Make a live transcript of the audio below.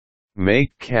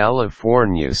Make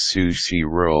California sushi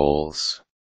rolls.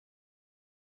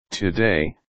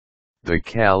 Today, the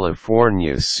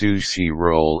California sushi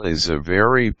roll is a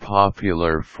very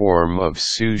popular form of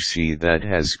sushi that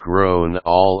has grown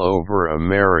all over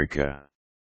America.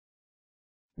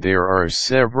 There are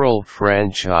several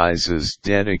franchises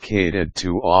dedicated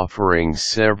to offering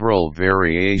several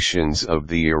variations of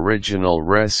the original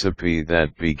recipe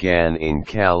that began in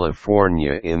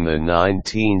California in the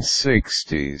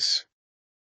 1960s.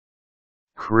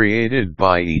 Created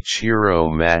by Ichiro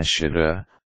Mashita,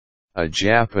 a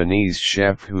Japanese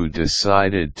chef who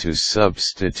decided to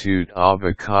substitute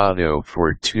avocado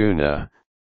for tuna,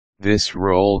 this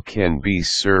roll can be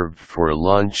served for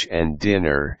lunch and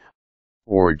dinner,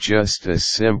 or just a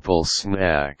simple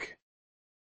snack.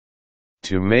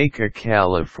 To make a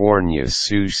California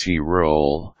sushi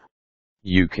roll,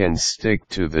 you can stick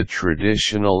to the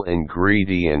traditional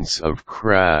ingredients of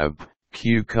crab,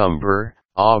 cucumber,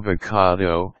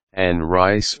 avocado, and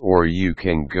rice, or you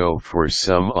can go for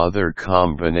some other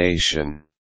combination.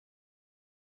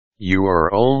 You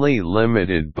are only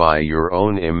limited by your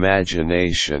own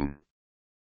imagination.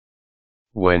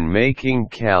 When making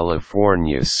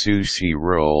California sushi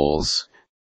rolls,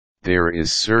 there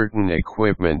is certain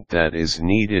equipment that is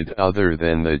needed other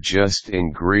than the just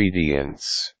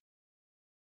ingredients.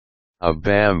 A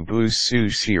bamboo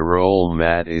sushi roll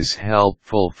mat is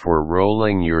helpful for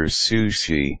rolling your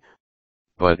sushi,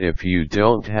 but if you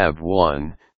don't have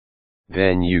one,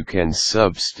 then you can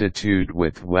substitute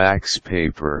with wax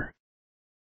paper.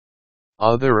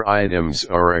 Other items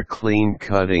are a clean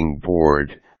cutting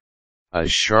board, a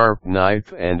sharp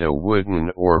knife, and a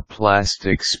wooden or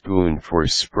plastic spoon for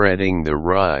spreading the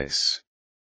rice.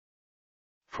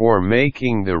 For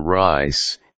making the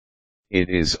rice, it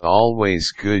is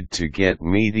always good to get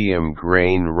medium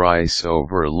grain rice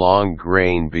over long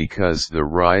grain because the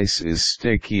rice is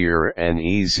stickier and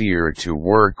easier to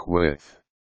work with.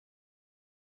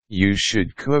 You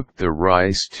should cook the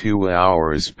rice 2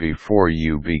 hours before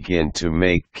you begin to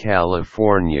make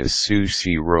California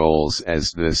sushi rolls,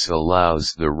 as this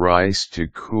allows the rice to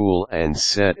cool and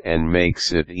set and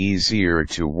makes it easier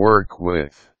to work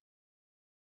with.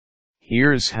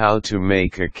 Here's how to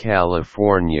make a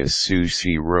California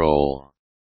sushi roll.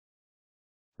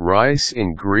 Rice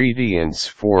ingredients: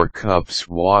 4 cups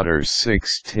water,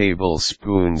 6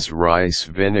 tablespoons rice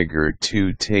vinegar,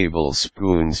 2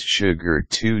 tablespoons sugar,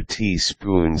 2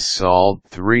 teaspoons salt,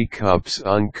 3 cups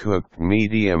uncooked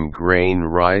medium grain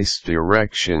rice.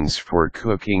 Directions for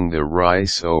cooking the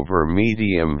rice over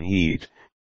medium heat: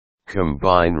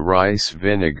 combine rice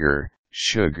vinegar,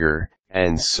 sugar,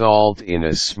 and salt in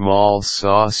a small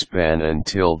saucepan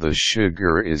until the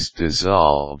sugar is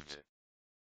dissolved.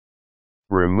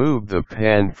 Remove the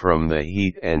pan from the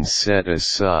heat and set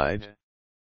aside.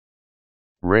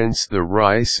 Rinse the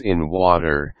rice in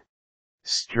water,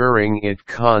 stirring it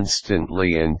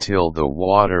constantly until the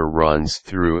water runs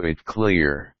through it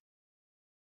clear.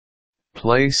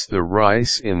 Place the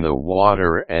rice in the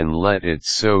water and let it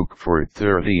soak for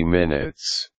 30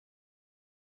 minutes.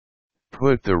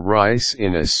 Put the rice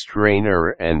in a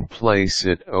strainer and place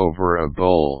it over a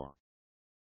bowl.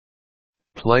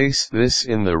 Place this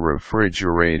in the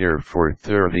refrigerator for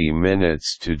 30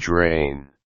 minutes to drain.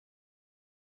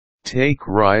 Take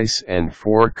rice and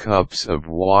 4 cups of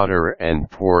water and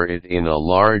pour it in a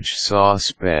large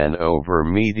saucepan over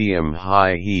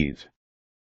medium-high heat.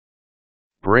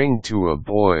 Bring to a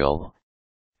boil,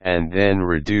 and then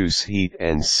reduce heat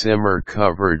and simmer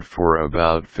covered for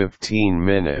about 15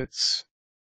 minutes.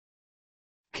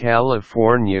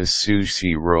 California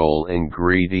sushi roll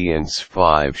ingredients: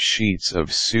 5 sheets of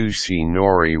sushi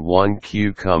nori, 1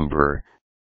 cucumber,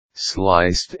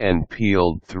 sliced and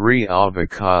peeled, 3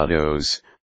 avocados,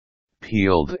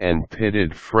 peeled and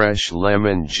pitted, fresh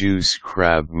lemon juice,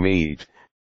 crab meat,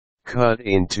 cut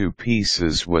into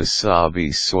pieces,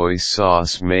 wasabi, soy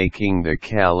sauce. Making the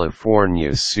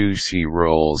California sushi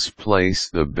rolls: place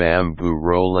the bamboo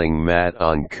rolling mat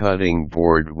on cutting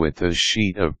board with a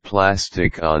sheet of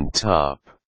plastic on top.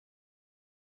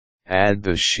 Add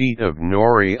the sheet of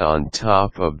nori on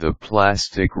top of the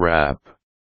plastic wrap.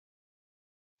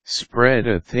 Spread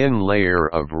a thin layer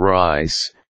of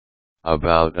rice,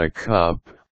 about a cup,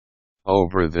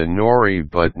 over the nori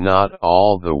but not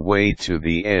all the way to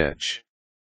the edge.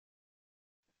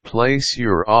 Place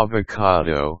your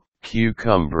avocado,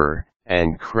 cucumber,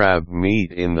 and crab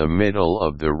meat in the middle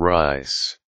of the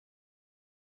rice.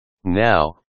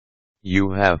 Now,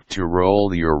 you have to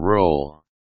roll your roll.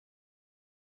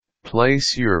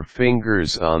 Place your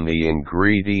fingers on the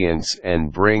ingredients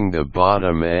and bring the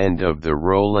bottom end of the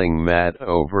rolling mat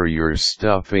over your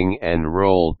stuffing and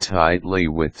roll tightly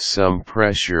with some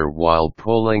pressure while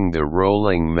pulling the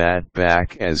rolling mat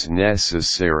back as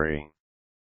necessary.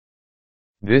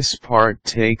 This part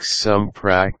takes some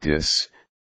practice,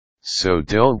 so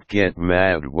don't get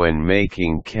mad when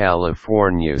making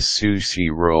California sushi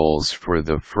rolls for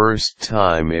the first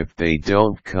time if they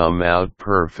don't come out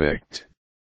perfect.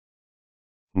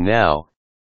 Now,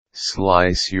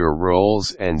 slice your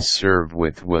rolls and serve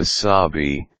with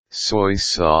wasabi, soy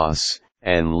sauce,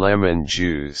 and lemon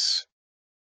juice.